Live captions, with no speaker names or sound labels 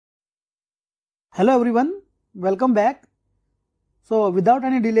Hello everyone, welcome back. So without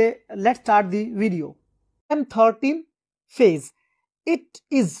any delay, let's start the video. M13 phage. It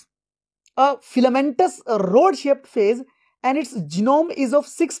is a filamentous rod-shaped phage and its genome is of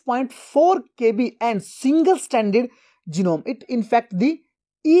 6.4 kb and single-stranded genome. It infects the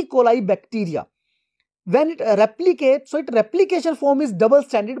E. coli bacteria. When it replicates, so its replication form is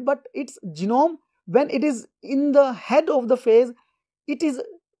double-stranded, but its genome, when it is in the head of the phage, it is,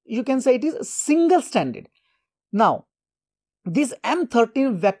 you can say, it is single-stranded. Now, this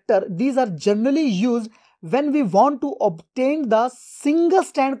M13 vector, these are generally used when we want to obtain the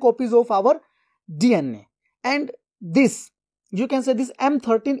single-strand copies of our DNA. And this, you can say, this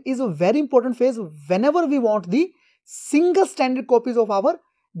M13 is a very important phase whenever we want the single-stranded copies of our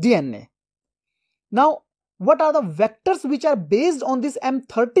DNA. Now, what are the vectors which are based on this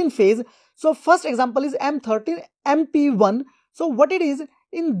M13 phase? So, first example is M13mp1. So, what it is,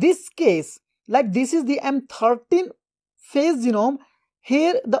 in this case, like this is the M13 phase genome.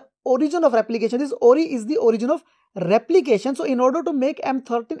 Here, the origin of replication, this ori is the origin of replication. So, in order to make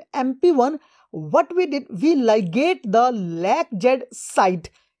M13mp1, what we did, we ligate the LAC-Z site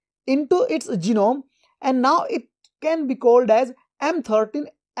into its genome, and now it can be called as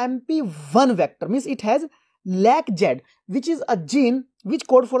M13mp1 vector. Means it has LAC-Z, which is a gene which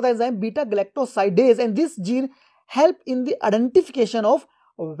code for the enzyme beta-galactosidase, and this gene help in the identification of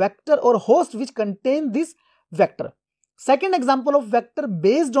vector or host which contain this vector. Second example of vector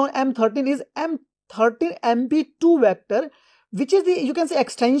based on M13 is M13mp2 vector, which is the, you can say,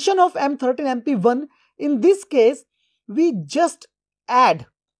 extension of M13mp1. In this case, we just add,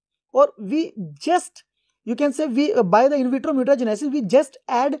 or we just, you can say, we by the in vitro mutagenesis, we just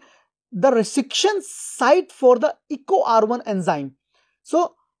add the restriction site for the EcoR1 enzyme.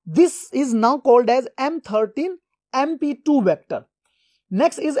 So this is now called as M13mp2 vector.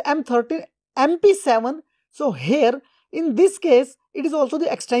 Next is M13mp7. So here, in this case, it is also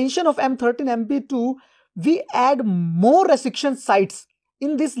the extension of M13mp2. We add more restriction sites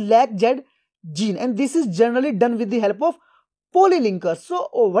in this LAC-Z gene, and this is generally done with the help of polylinker. So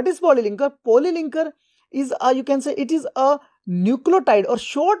what is polylinker? Polylinker is a, you can say, it is a nucleotide or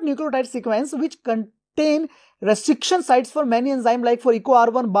short nucleotide sequence which contain restriction sites for many enzymes like for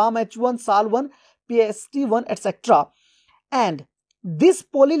EcoR1, BAM-H1, SAL1, PST1, etc. And this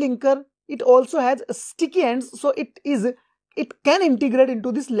polylinker, it also has sticky ends, so it can integrate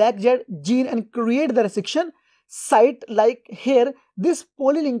into this LAC-Z gene and create the restriction site. Like here, this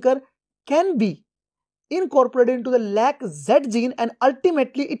polylinker can be incorporated into the LAC-Z gene, and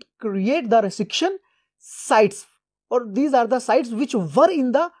ultimately it create the restriction sites, or these are the sites which were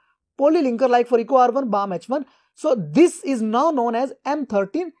in the polylinker like for EcoR1, BAM-H1. So this is now known as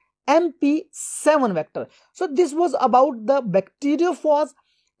M13mp7 vector. So this was about the bacteriophage,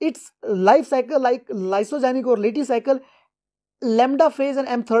 its life cycle like lysogenic or Leydig cycle, lambda phase and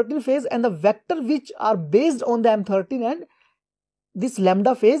M13 phase, and the vector which are based on the M13 and this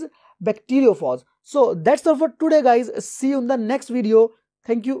lambda phase bacteriophage. So that's all for today, guys. See you in the next video.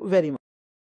 Thank you very much.